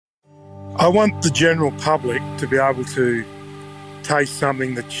I want the general public to be able to taste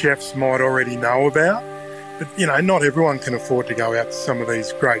something that chefs might already know about. But, not everyone can afford to go out to some of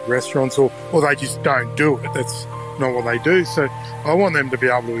these great restaurants or they just don't do it. That's not what they do. So I want them to be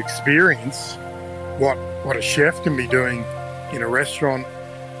able to experience what a chef can be doing in a restaurant.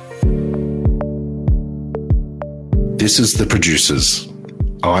 This is The Producers.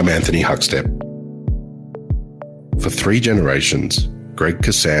 I'm Anthony Huckstep. For 3 generations, Greg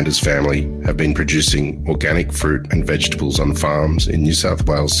Cassander's family have been producing organic fruit and vegetables on farms in New South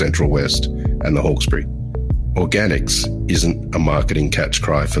Wales Central West and the Hawkesbury. Organics isn't a marketing catch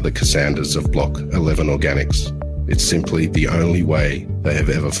cry for the Cassanders of Block 11 Organics. It's simply the only way they have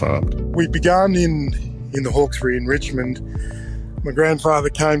ever farmed. We began in the Hawkesbury in Richmond. My grandfather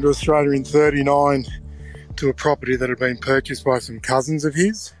came to Australia in 1939 to a property that had been purchased by some cousins of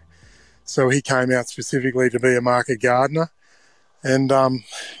his. So he came out specifically to be a market gardener. And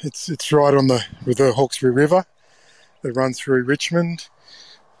it's right on the Hawkesbury River that runs through Richmond.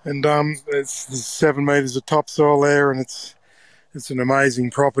 And there's 7 metres of topsoil there, and it's an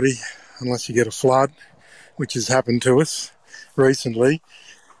amazing property unless you get a flood, which has happened to us recently.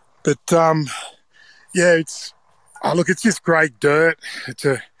 But it's just great dirt. It's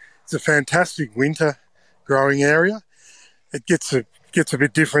a fantastic winter growing area. It gets a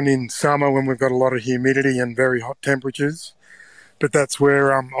bit different in summer when we've got a lot of humidity and very hot temperatures. But that's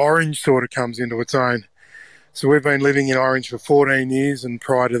where Orange sort of comes into its own. So we've been living in Orange for 14 years, and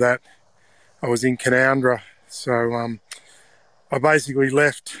prior to that, I was in Canowindra. So I basically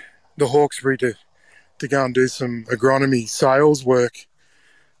left the Hawkesbury to go and do some agronomy sales work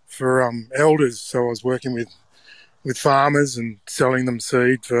for Elders. So I was working with farmers and selling them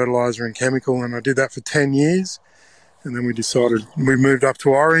seed, fertiliser and chemical, and I did that for 10 years. And then we moved up to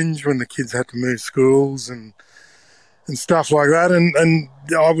Orange when the kids had to move schools and stuff like that. And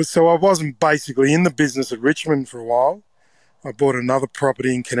I wasn't basically in the business at Richmond for a while. I bought another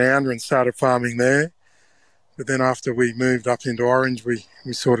property in Canowindra and started farming there. But then after we moved up into Orange, we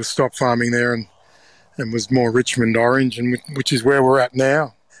sort of stopped farming there and was more Richmond Orange, and which is where we're at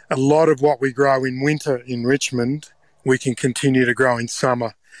now. A lot of what we grow in winter in Richmond, we can continue to grow in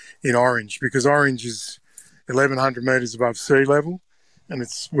summer in Orange, because Orange is 1,100 metres above sea level. And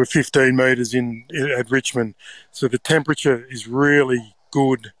we're 15 metres at Richmond. So the temperature is really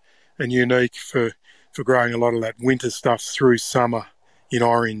good and unique for growing a lot of that winter stuff through summer in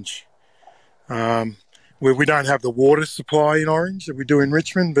Orange. We don't have the water supply in Orange that we do in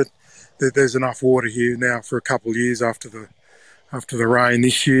Richmond, but there's enough water here now for a couple of years after the rain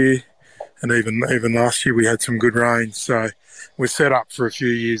this year. And even last year we had some good rain. So we're set up for a few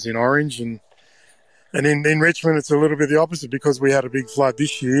years in Orange. And in Richmond, it's a little bit the opposite, because we had a big flood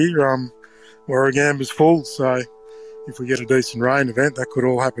this year. Warragamba's full, so if we get a decent rain event, that could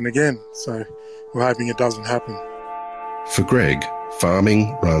all happen again. So we're hoping it doesn't happen. For Greg,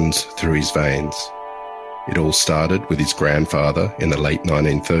 farming runs through his veins. It all started with his grandfather in the late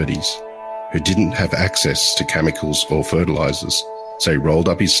 1930s, who didn't have access to chemicals or fertilisers, so he rolled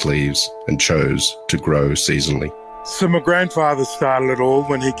up his sleeves and chose to grow seasonally. So my grandfather started it all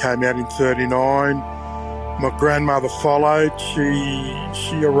when he came out in 1939. My grandmother followed.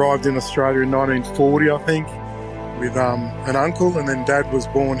 She arrived in Australia in 1940, I think, with an uncle, and then Dad was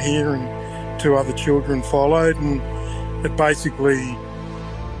born here and 2 other children followed, and it basically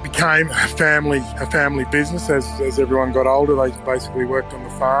became a family business. As everyone got older, they basically worked on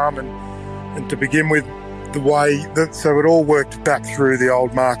the farm, and to begin with, so it all worked back through the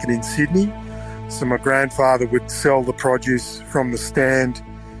old market in Sydney. So my grandfather would sell the produce from the stand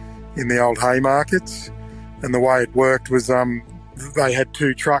in the old hay markets. And the way it worked was they had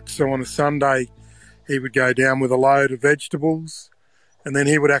 2 trucks. So on a Sunday, he would go down with a load of vegetables, and then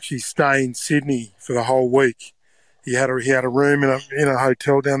he would actually stay in Sydney for the whole week. He had a room in a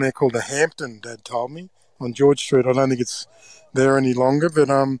hotel down there called the Hampton, Dad told me, on George Street. I don't think it's there any longer. But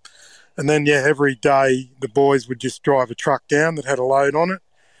and then, every day the boys would just drive a truck down that had a load on it,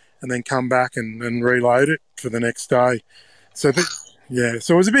 and then come back and reload it for the next day. So it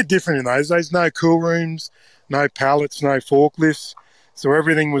was a bit different in those days. No cool rooms, no pallets, no forklifts. So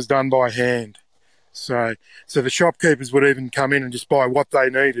everything was done by hand. So the shopkeepers would even come in and just buy what they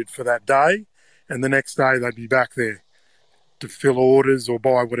needed for that day, and the next day they'd be back there to fill orders or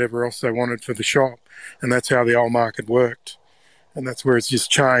buy whatever else they wanted for the shop. And that's how the old market worked. And that's where it's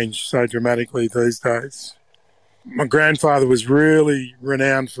just changed so dramatically these days. My grandfather was really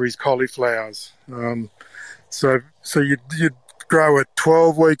renowned for his cauliflowers. So you'd grow a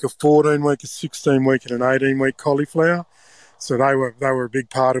 12-week, a 14-week, a 16-week and an 18-week cauliflower. So they were a big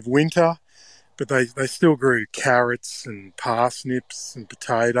part of winter, but they still grew carrots and parsnips and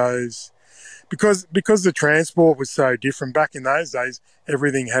potatoes. because the transport was so different back in those days,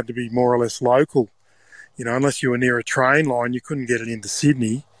 everything had to be more or less local. You know, unless you were near a train line, you couldn't get it into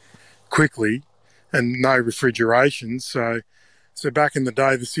Sydney quickly, and no refrigeration. So back in the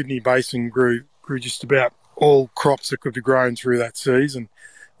day, the Sydney Basin grew just about all crops that could be grown through that season,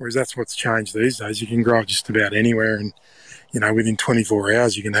 whereas that's what's changed these days. You can grow it just about anywhere, and, you know, within 24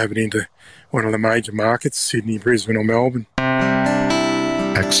 hours you can have it into one of the major markets, Sydney, Brisbane or Melbourne.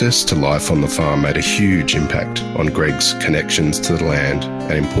 Access to life on the farm made a huge impact on Greg's connections to the land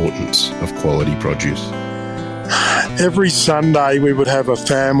and importance of quality produce. Every Sunday we would have a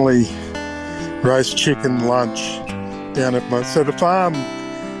family roast chicken lunch down at the farm.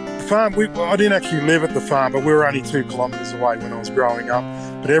 I didn't actually live at the farm, but we were only 2 kilometres away when I was growing up.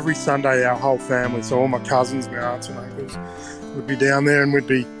 But every Sunday our whole family, so all my cousins, my aunts and uncles, would be down there, and it'd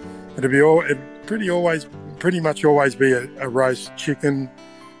pretty much always be a roast chicken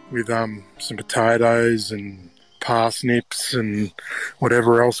with some potatoes and parsnips and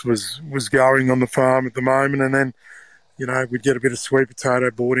whatever else was going on the farm at the moment. And then, you know, we'd get a bit of sweet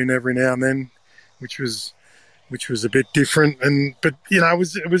potato brought in every now and then, which was a bit different. But you know,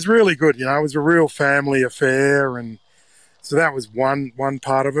 it was really good. You know, it was a real family affair, and so that was one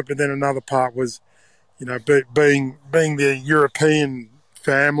part of it. But then another part was, you know, being the European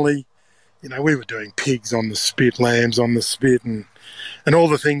family. You know, we were doing pigs on the spit, lambs on the spit, and all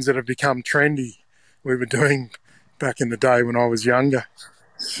the things that have become trendy we were doing back in the day when I was younger.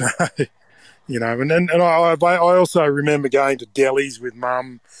 So, you know, and I also remember going to delis with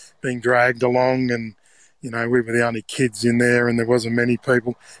Mum, being dragged along, and, you know, we were the only kids in there, and there wasn't many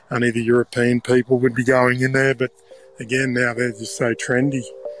people. Only the European people would be going in there. But again, now they're just so trendy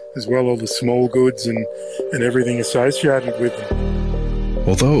as well, all the small goods and everything associated with them.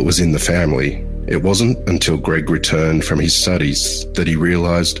 Although it was in the family, it wasn't until Greg returned from his studies that he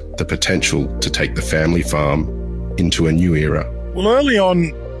realised the potential to take the family farm into a new era. Well, early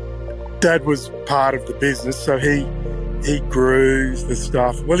on, Dad was part of the business, so he grew the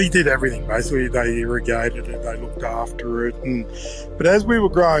stuff. Well, he did everything, basically. They irrigated it, they looked after it. But as we were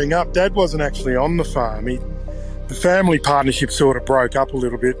growing up, Dad wasn't actually on the farm. The family partnership sort of broke up a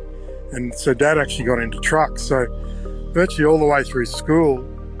little bit, and so Dad actually got into trucks. So virtually all the way through school,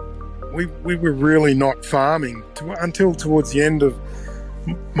 we were really not farming until towards the end of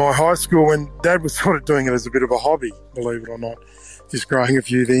my high school, when Dad was sort of doing it as a bit of a hobby, believe it or not, just growing a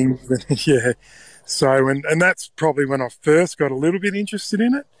few things. Yeah. So, and that's probably when I first got a little bit interested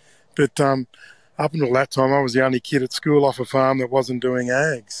in it. But up until that time, I was the only kid at school off a farm that wasn't doing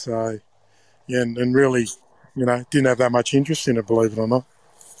ag. So, yeah, and really, you know, didn't have that much interest in it, believe it or not.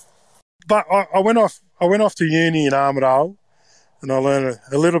 But I went off to uni in Armidale, and I learned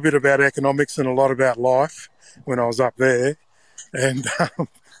a little bit about economics and a lot about life when I was up there. And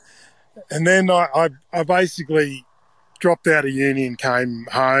then I basically dropped out of uni and came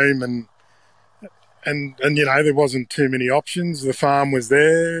home, and you know, there wasn't too many options. The farm was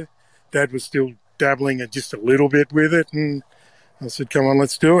there. Dad was still dabbling just a little bit with it, and I said, come on,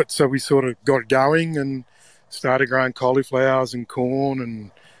 let's do it. So we sort of got going and started growing cauliflowers and corn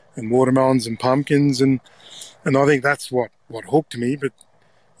and watermelons and pumpkins, and I think that's what hooked me. But,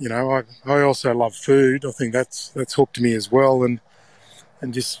 you know, I also love food. I think that's hooked me as well, and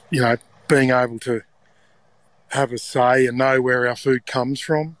just, you know, being able to have a say and know where our food comes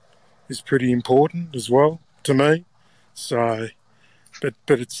from is pretty important as well to me. So, but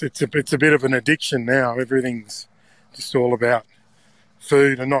it's a bit of an addiction now. Everything's just all about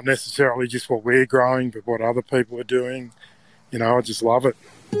food, and not necessarily just what we're growing, but what other people are doing. You know, I just love it.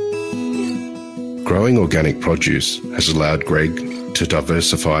 Growing organic produce has allowed Greg to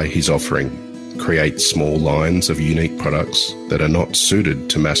diversify his offering, create small lines of unique products that are not suited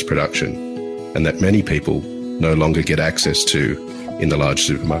to mass production and that many people no longer get access to in the large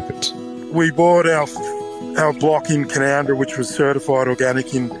supermarkets. We bought our block in Canowindra, which was certified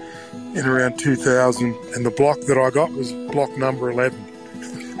organic in around 2000, and the block that I got was block number 11.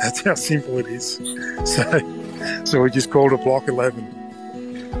 That's how simple it is. So we just called it block 11.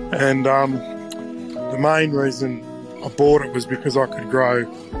 And the main reason I bought it was because I could grow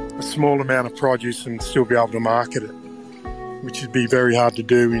a small amount of produce and still be able to market it, which would be very hard to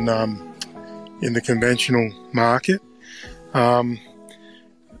do in the conventional market.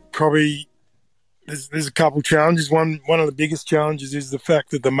 Probably there's a couple of challenges. One of the biggest challenges is the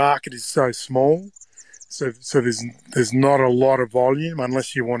fact that the market is so small. So there's not a lot of volume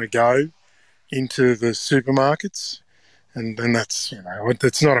unless you want to go into the supermarkets, and that's, you know,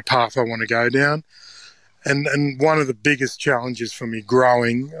 that's not a path I want to go down. And one of the biggest challenges for me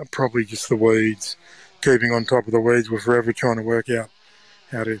growing are probably just the weeds. Keeping on top of the weeds, we're forever trying to work out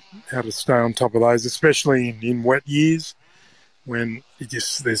how to stay on top of those, especially in wet years when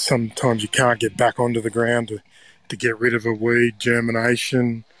there's sometimes you can't get back onto the ground to get rid of a weed,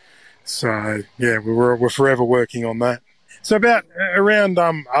 germination. So yeah, we're forever working on that. So about around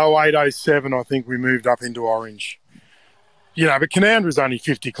 08, 07, I think we moved up into Orange. But Canowindra is only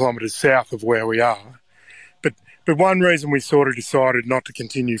 50 kilometres south of where we are. But one reason we sort of decided not to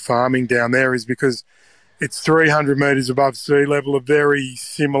continue farming down there is because it's 300 metres above sea level, a very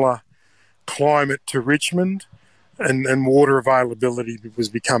similar climate to Richmond, and water availability was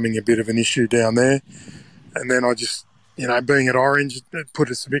becoming a bit of an issue down there. And then I just, being at Orange, it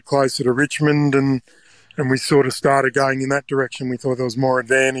put us a bit closer to Richmond, and we sort of started going in that direction. We thought there was more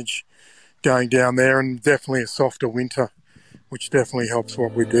advantage going down there, and definitely a softer winter, which definitely helps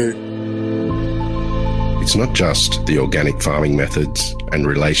what we do. It's not just the organic farming methods and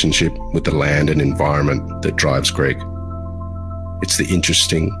relationship with the land and environment that drives Greg. It's the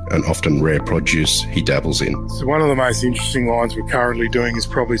interesting and often rare produce he dabbles in. So one of the most interesting lines we're currently doing is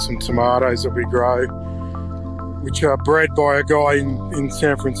probably some tomatoes that we grow, which are bred by a guy in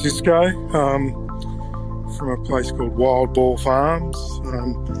San Francisco from a place called Wild Ball Farms.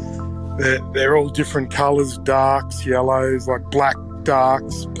 They're all different colours, darks, yellows, like black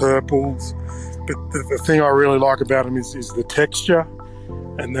darks, purples. But the thing I really like about them is the texture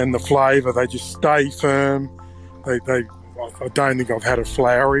and then the flavour. They just stay firm. I don't think I've had a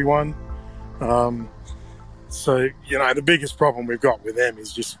flowery one. So, the biggest problem we've got with them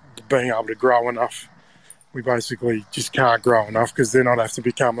is just being able to grow enough. We basically just can't grow enough because then I'd have to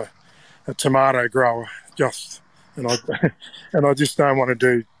become a tomato grower and I just don't want to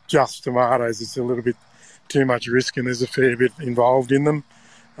do just tomatoes. It's a little bit too much risk and there's a fair bit involved in them.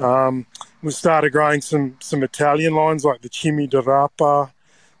 We started growing some Italian lines like the Chimi d'Arapa,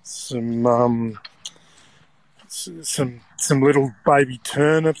 some little baby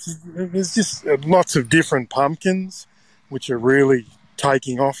turnips. There's just lots of different pumpkins, which are really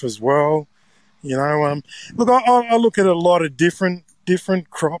taking off as well. Look, I look at a lot of different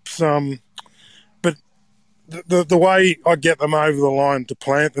crops, but the way I get them over the line to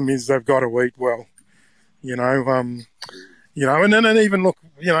plant them is they've got to eat well. And then even look,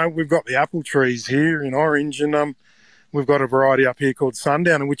 we've got the apple trees here in Orange, and we've got a variety up here called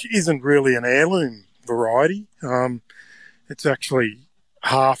Sundowner, which isn't really an heirloom variety. It's actually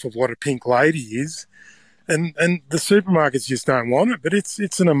half of what a Pink Lady is, and the supermarkets just don't want it. But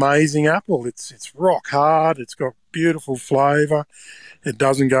it's an amazing apple. It's rock hard. It's got beautiful flavour. It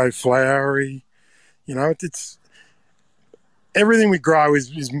doesn't go flowery. It's everything we grow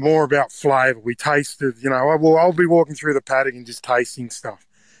is more about flavour. We taste it. I'll be walking through the paddock and just tasting stuff.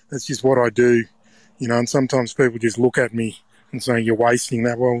 That's just what I do. And sometimes people just look at me and say, you're wasting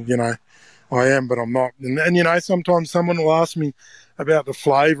that. Well, I am, but I'm not. And sometimes someone will ask me about the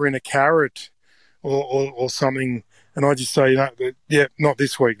flavour in a carrot or something, and I just say, not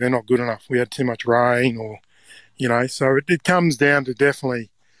this week. They're not good enough. We had too much rain so it comes down to definitely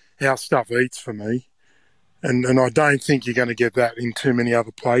how stuff eats for me. And I don't think you're going to get that in too many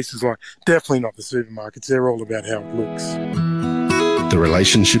other places, like definitely not the supermarkets. They're all about how it looks. The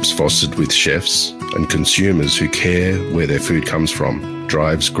relationships fostered with chefs and consumers who care where their food comes from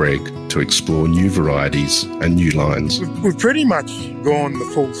drives Greg to explore new varieties and new lines. We've pretty much gone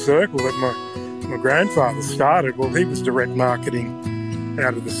the full circle that my grandfather started. Well, he was direct marketing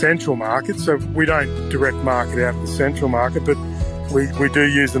out of the central market, so we don't direct market out of the central market, but we do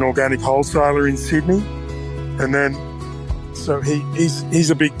use an organic wholesaler in Sydney. And then, so he's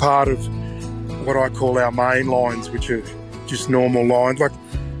a big part of what I call our main lines, which are just normal lines. Like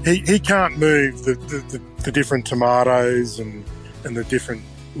he can't move the different tomatoes and the different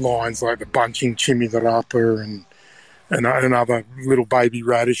lines, like the bunching Chimi d'Arapa and other little baby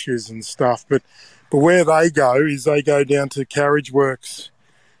radishes and stuff. But where they go is they go down to Carriage Works,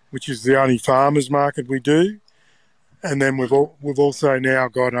 which is the only farmers market we do. And then we've also now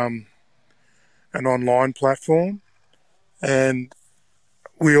got an online platform, and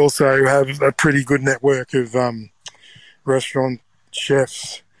we also have a pretty good network of restaurant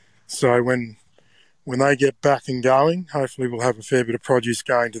chefs. So when they get back and going, hopefully we'll have a fair bit of produce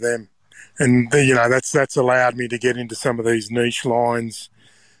going to them. And that's allowed me to get into some of these niche lines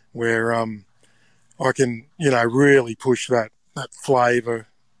where I can really push that flavour,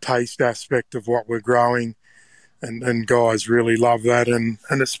 taste aspect of what we're growing. And guys really love that, and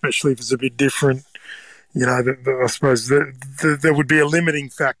especially if it's a bit different, I suppose there would be a limiting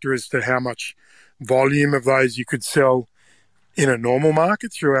factor as to how much volume of those you could sell in a normal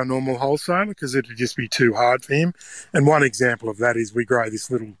market through our normal wholesaler, because it would just be too hard for him. And one example of that is we grow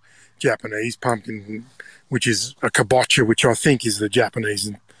this little Japanese pumpkin, which is a kabocha, which I think is the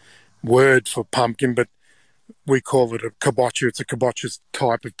Japanese word for pumpkin, but we call it a kabocha. It's a kabocha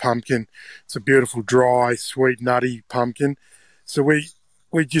type of pumpkin. It's a beautiful, dry, sweet, nutty pumpkin. So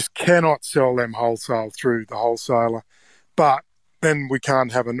we just cannot sell them wholesale through the wholesaler, but then we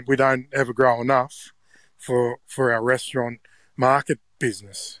don't ever grow enough for our restaurant market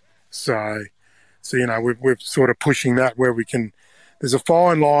business. So we're sort of pushing that where we can. There's a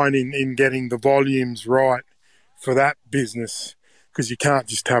fine line in getting the volumes right for that business, because you can't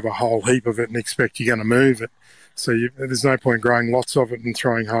just have a whole heap of it and expect you're going to move it. So there's no point growing lots of it and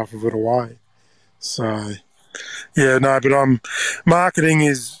throwing half of it away. So, yeah, no, but marketing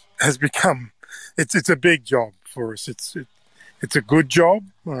has become, it's a big job for us. It's a good job,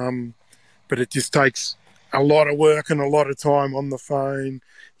 but it just takes a lot of work and a lot of time on the phone,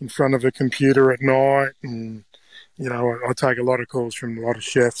 in front of a computer at night. And, I take a lot of calls from a lot of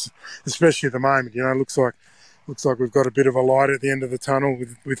chefs, especially at the moment. It looks like we've got a bit of a light at the end of the tunnel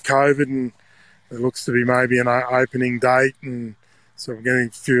with COVID, and it looks to be maybe an opening date. And so we're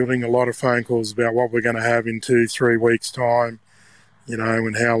fielding a lot of phone calls about what we're going to have in 2-3 weeks' time,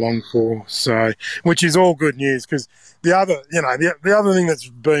 and how long for. So, which is all good news, because the other thing that's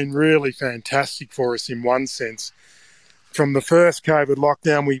been really fantastic for us in one sense, from the first COVID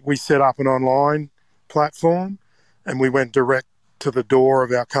lockdown, we set up an online platform, and we went direct to the door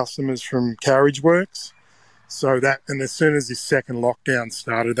of our customers from Carriageworks. So and as soon as this second lockdown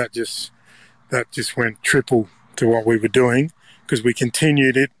started, that just went triple to what we were doing, because we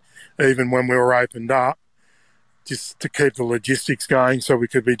continued it even when we were opened up, just to keep the logistics going so we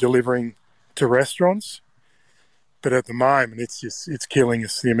could be delivering to restaurants. But at the moment, it's killing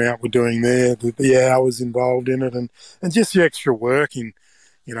us, the amount we're doing there, the hours involved in it, and just the extra work in,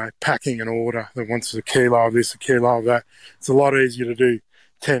 packing an order that wants a kilo of this, a kilo of that. It's a lot easier to do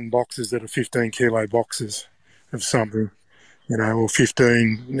 10 boxes that are 15-kilo boxes of something, or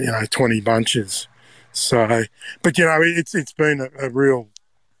 15, 20 bunches. So, but, it's been a real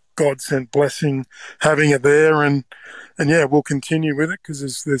God-sent blessing having it there, and yeah, we'll continue with it,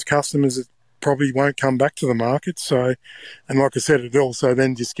 because there's customers that probably won't come back to the market. So, and like I said, it also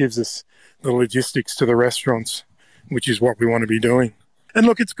then just gives us the logistics to the restaurants, which is what we want to be doing. And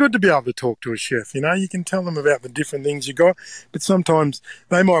look, it's good to be able to talk to a chef. You can tell them about the different things you got, but sometimes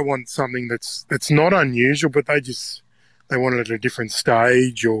they might want something that's not unusual, but they want it at a different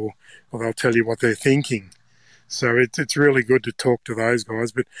stage, or they'll tell you what they're thinking. So it's really good to talk to those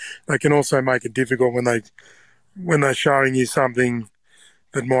guys, but they can also make it difficult when they're showing you something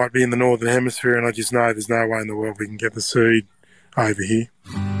that might be in the Northern Hemisphere, and I just know there's no way in the world we can get the seed over here.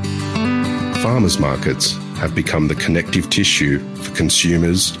 Farmers markets have become the connective tissue for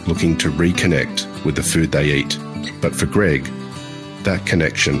consumers looking to reconnect with the food they eat. But for Greg, that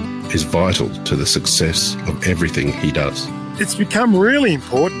connection is vital to the success of everything he does. It's become really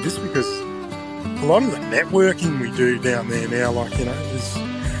important just because a lot of the networking we do down there now,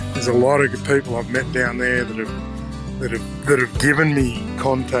 there's a lot of people I've met down there that have given me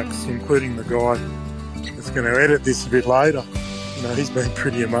contacts, including the guy that's going to edit this a bit later. He's been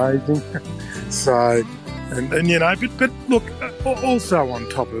pretty amazing. So, but look, also on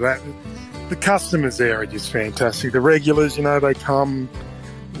top of that, the customers there are just fantastic. The regulars, they come,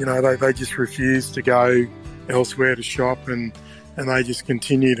 they just refuse to go elsewhere to shop, and they just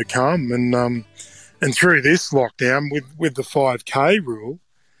continue to come. And through this lockdown, with the 5K rule,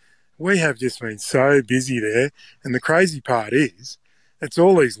 we have just been so busy there. And the crazy part is, it's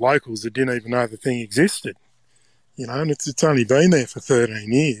all these locals that didn't even know the thing existed. And it's only been there for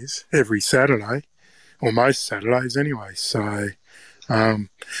 13 years, every Saturday, or most Saturdays anyway. So,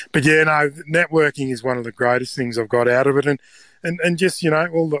 but yeah, networking is one of the greatest things I've got out of it. And just,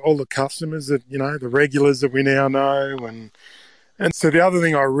 all the customers that, the regulars that we now know. And so the other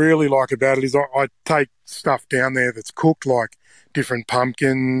thing I really like about it is I take stuff down there that's cooked, like different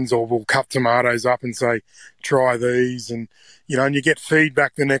pumpkins, or we'll cut tomatoes up and say, try these. And you get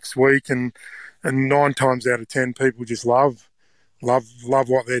feedback the next week, and 9 times out of 10 people just love what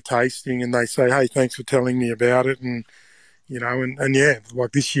they're tasting, and they say, hey, thanks for telling me about it. And and yeah,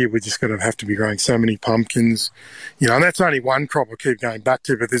 like this year we're just going to have to be growing so many pumpkins, and that's only one crop I keep going back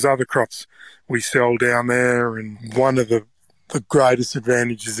to, but there's other crops we sell down there. And one of the greatest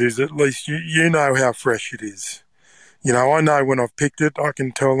advantages is at least you know how fresh it is. I know when I've picked it, I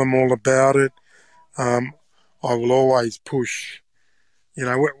can tell them all about it. I will always push.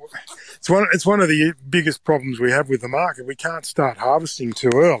 It's one of the biggest problems we have with the market. We can't start harvesting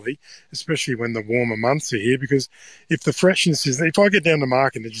too early, especially when the warmer months are here, because if the freshness if I get down the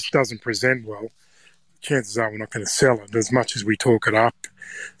market and it just doesn't present well, chances are we're not going to sell it as much as we talk it up.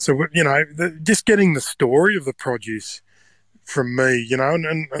 So, just getting the story of the produce from me, and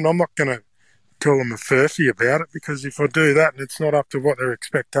I'm not going to tell them a furphy about it, because if I do that and it's not up to what their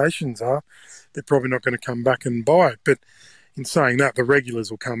expectations are, they're probably not going to come back and buy it. But in saying that, the regulars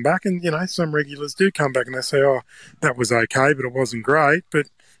will come back, and, some regulars do come back and they say, oh, that was okay, but it wasn't great. But,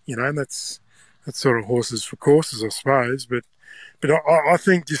 that's sort of horses for courses, I suppose. But I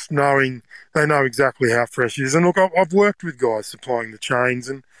think just knowing they know exactly how fresh it is. And look, I've worked with guys supplying the chains,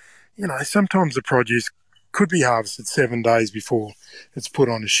 and, sometimes the produce could be harvested 7 days before it's put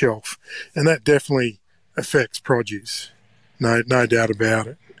on a shelf. And that definitely affects produce. No doubt about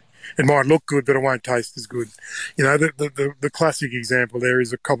it. It might look good, but it won't taste as good. The classic example there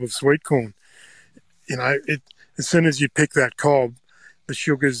is a cob of sweet corn. As soon as you pick that cob, the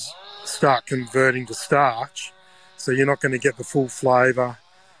sugars start converting to starch, so you're not going to get the full flavour,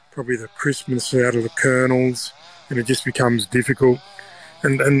 probably the crispness out of the kernels, and it just becomes difficult.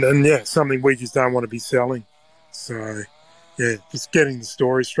 And something we just don't want to be selling. So, just getting the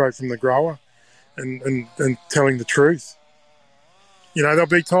story straight from the grower and telling the truth. There'll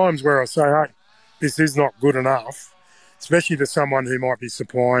be times where I say, hey, this is not good enough, especially to someone who might be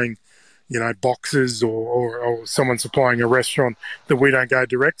supplying, boxes or someone supplying a restaurant that we don't go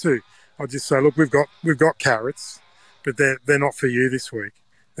direct to. I'll just say, look, we've got carrots, but they're not for you this week.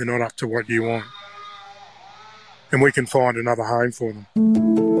 They're not up to what you want. And we can find another home for them.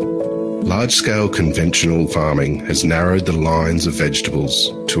 Large-scale conventional farming has narrowed the lines of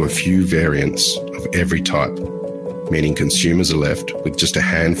vegetables to a few variants of every type, meaning consumers are left with just a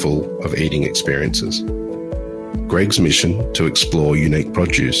handful of eating experiences. Greg's mission to explore unique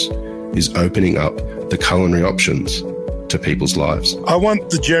produce is opening up the culinary options to people's lives. I want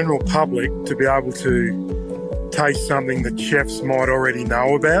the general public to be able to taste something that chefs might already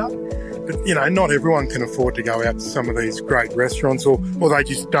know about. But, not everyone can afford to go out to some of these great restaurants, or they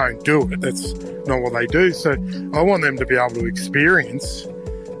just don't do it. That's not what they do. So I want them to be able to experience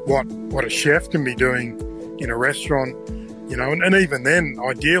what a chef can be doing in a restaurant, and even then,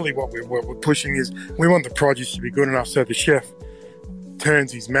 ideally what we're pushing is we want the produce to be good enough so the chef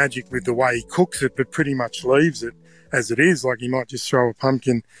turns his magic with the way he cooks it, but pretty much leaves it as it is. Like, he might just throw a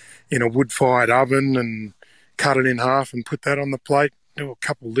pumpkin in a wood-fired oven and cut it in half and put that on the plate, do a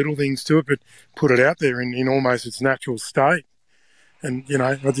couple of little things to it, but put it out there in almost its natural state. And,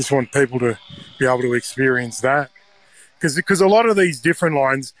 I just want people to be able to experience that. Because a lot of these different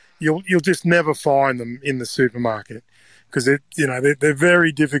lines, you'll just never find them in the supermarket, because they're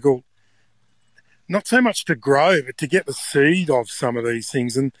very difficult, not so much to grow, but to get the seed of some of these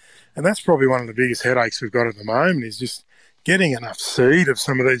things. And that's probably one of the biggest headaches we've got at the moment, is just getting enough seed of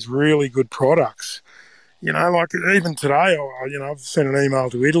some of these really good products. Like even today, I've sent an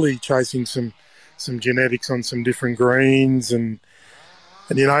email to Italy chasing some genetics on some different greens, and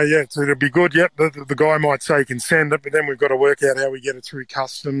so it'll be good. Yep, the guy might say he can send it, but then we've got to work out how we get it through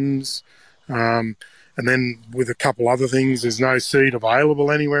customs. And then with a couple other things, there's no seed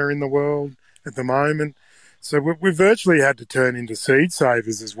available anywhere in the world at the moment. So we've virtually had to turn into seed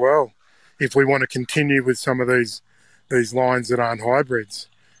savers as well, if we want to continue with some of these lines that aren't hybrids,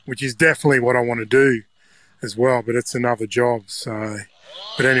 which is definitely what I want to do as well, but it's another job. So,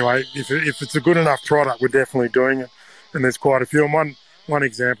 but anyway, if it's a good enough product, we're definitely doing it. And there's quite a few. And one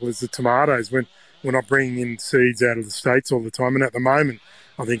example is the tomatoes. We're not bringing in seeds out of the States all the time. And at the moment,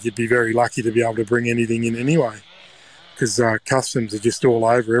 I think you'd be very lucky to be able to bring anything in anyway, because customs are just all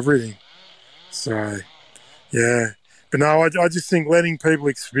over everything. So, yeah. But no, I just think letting people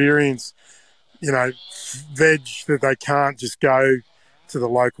experience, veg that they can't just go to the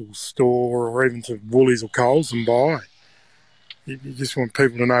local store or even to Woolies or Coles and buy. You just want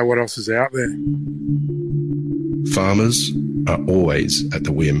people to know what else is out there. Farmers are always at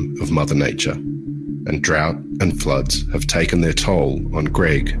the whim of Mother Nature, and drought and floods have taken their toll on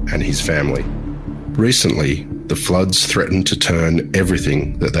Greg and his family. Recently, the floods threatened to turn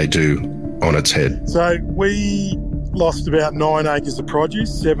everything that they do on its head. So we lost about 9 acres of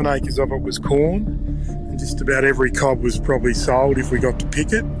produce. 7 acres of it was corn, and just about every cob was probably sold if we got to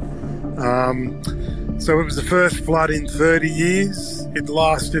pick it. So it was the first flood in 30 years. It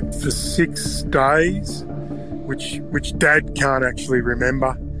lasted for 6 days, which Dad can't actually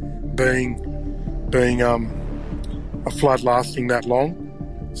remember being a flood lasting that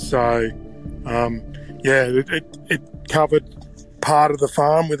long. So it covered part of the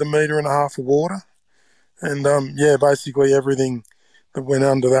farm with 1.5 meters of water, and basically everything that went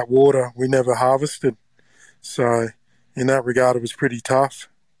under that water we never harvested. So in that regard, it was pretty tough.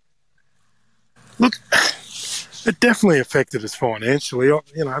 Look, it definitely affected us financially. I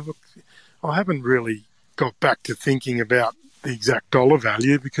haven't really got back to thinking about the exact dollar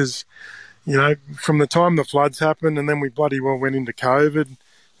value because, from the time the floods happened and then we bloody well went into COVID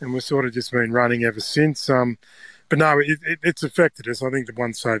and we've sort of just been running ever since. But no, it's affected us. I think the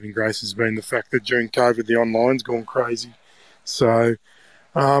one saving grace has been the fact that during COVID the online's gone crazy. So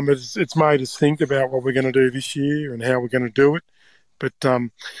it's made us think about what we're going to do this year and how we're going to do it. But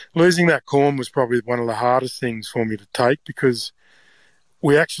losing that corn was probably one of the hardest things for me to take because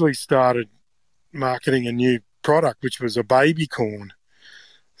we actually started marketing a new product, which was a baby corn.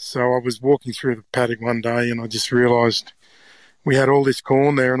 So I was walking through the paddock one day and I just realised we had all this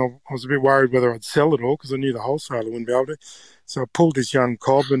corn there and I was a bit worried whether I'd sell it all because I knew the wholesaler wouldn't be able to. So I pulled this young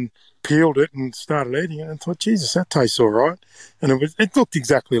cob and peeled it and started eating it and thought, Jesus, that tastes all right. And it looked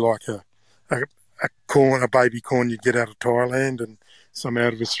exactly like a corn, a baby corn you'd get out of Thailand and some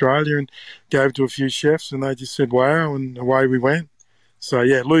out of Australia, and gave it to a few chefs and they just said, wow, and away we went. So,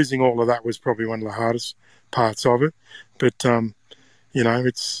 yeah, losing all of that was probably one of the hardest parts of it. But,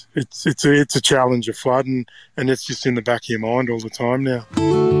 it's a challenge of flood and it's just in the back of your mind all the time now.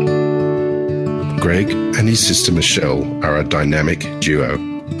 Greg and his sister Michelle are a dynamic duo,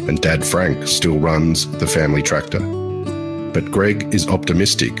 and Dad Frank still runs the family tractor. But Greg is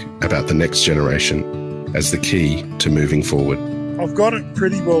optimistic about the next generation as the key to moving forward. I've got it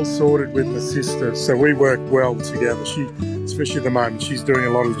pretty well sorted with my sister, so we work well together. She, especially at the moment, she's doing a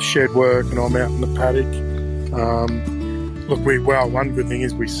lot of the shed work and I'm out in the paddock. One good thing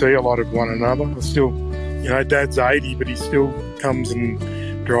is we see a lot of one another. I still, Dad's 80, but he still comes and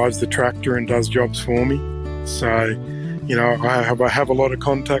drives the tractor and does jobs for me. So, I have a lot of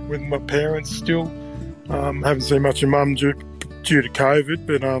contact with my parents still. Haven't seen much of Mum due to COVID,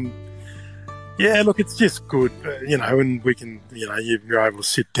 but it's just good, and we can, you're able to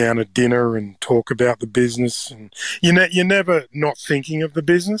sit down at dinner and talk about the business, and you're never not thinking of the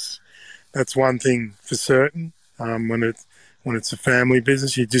business. That's one thing for certain. When it's a family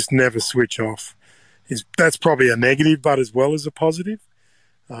business, you just never switch off. That's probably a negative, but as well as a positive.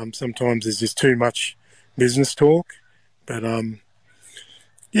 Sometimes there's just too much business talk, but at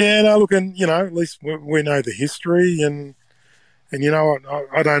least we know the history and I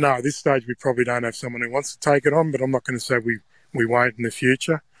don't know. At this stage, we probably don't have someone who wants to take it on, but I'm not going to say we won't in the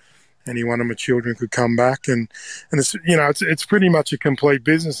future. Any one of my children could come back, and it's pretty much a complete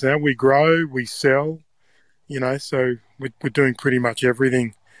business now. We grow, we sell, so we're doing pretty much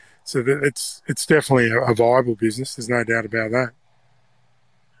everything. So that it's definitely a viable business. There's no doubt about that.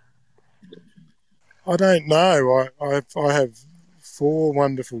 I don't know. I have 4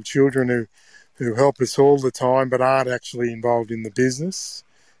 wonderful children who help us all the time but aren't actually involved in the business.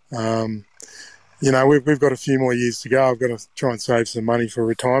 We've got a few more years to go. I've got to try and save some money for a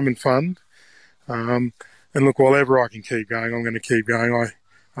retirement fund. And look, whatever I can keep going, I'm going to keep going.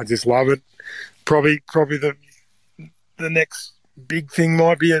 I just love it. Probably the next big thing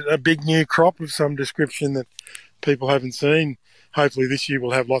might be a big new crop of some description that people haven't seen. Hopefully this year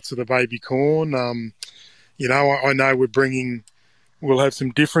we'll have lots of the baby corn. I know we'll have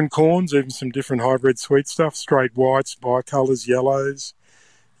some different corns, even some different hybrid sweet stuff, straight whites, bicolours, yellows.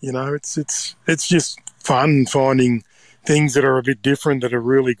 It's just fun finding things that are a bit different that are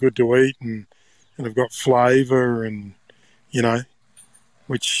really good to eat and have got flavour and,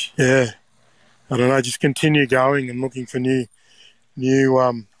 which, I don't know, just continue going and looking for new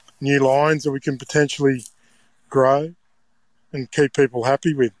lines that we can potentially grow and keep people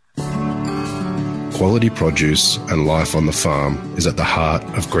happy with. Quality produce and life on the farm is at the heart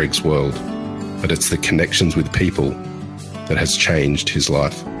of Greg's world, but it's the connections with people that has changed his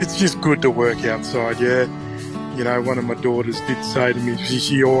life. It's just good to work outside, yeah. One of my daughters did say to me,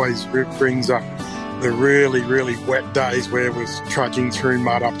 she always brings up the really, really wet days where we're trudging through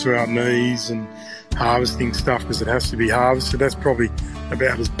mud up to our knees and harvesting stuff because it has to be harvested. That's probably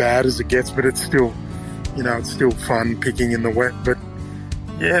about as bad as it gets, but it's still, it's still fun picking in the wet. But,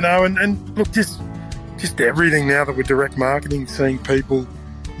 and look, just everything now that we're direct marketing, seeing people,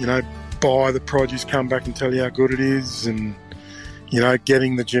 buy the produce, come back and tell you how good it is and,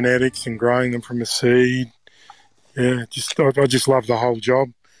 getting the genetics and growing them from a seed. Yeah, I just love the whole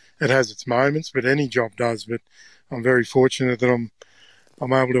job. It has its moments, but any job does. But I'm very fortunate that I'm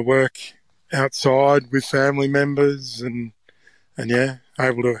able to work outside with family members and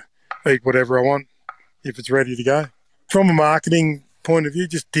able to eat whatever I want if it's ready to go. From a marketing point of view,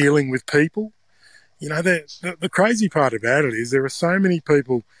 just dealing with people. The crazy part about it is there are so many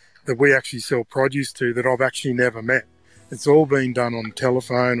people that we actually sell produce to that I've actually never met. It's all been done on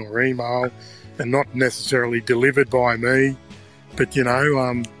telephone or email and not necessarily delivered by me. But,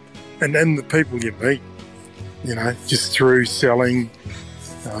 and then the people you meet, just through selling,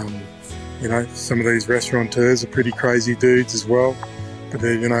 You know, some of these restaurateurs are pretty crazy dudes as well, but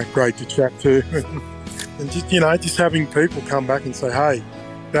they're, you know, great to chat to. And just, you know, just having people come back and say, hey,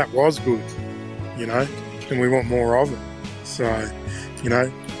 that was good, you know, and we want more of it. So, you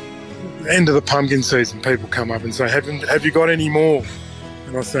know, end of the pumpkin season, people come up and say, have you got any more?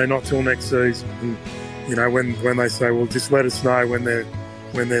 And I say, not till next season. And, you know, when they say, well, just let us know when they're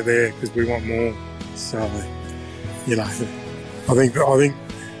there, because we want more. So, you know, I think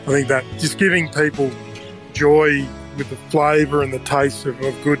that just giving people joy with the flavour and the taste of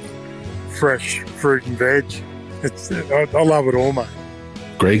good fresh fruit and veg, I love it all, mate.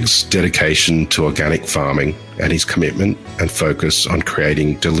 Greg's dedication to organic farming and his commitment and focus on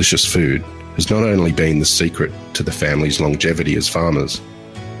creating delicious food has not only been the secret to the family's longevity as farmers,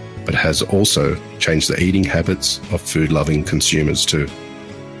 but has also changed the eating habits of food-loving consumers too.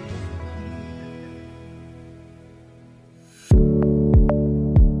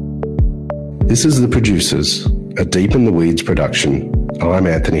 This is The Producers, a Deep in the Weeds production. I'm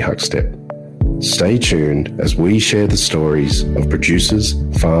Anthony Huckstep. Stay tuned as we share the stories of producers,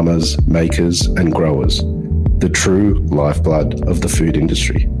 farmers, makers and growers, the true lifeblood of the food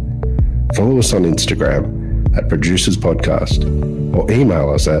industry. Follow us on Instagram at Producers Podcast or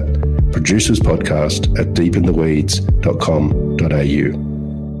email us at producerspodcast@deepintheweeds.com.au.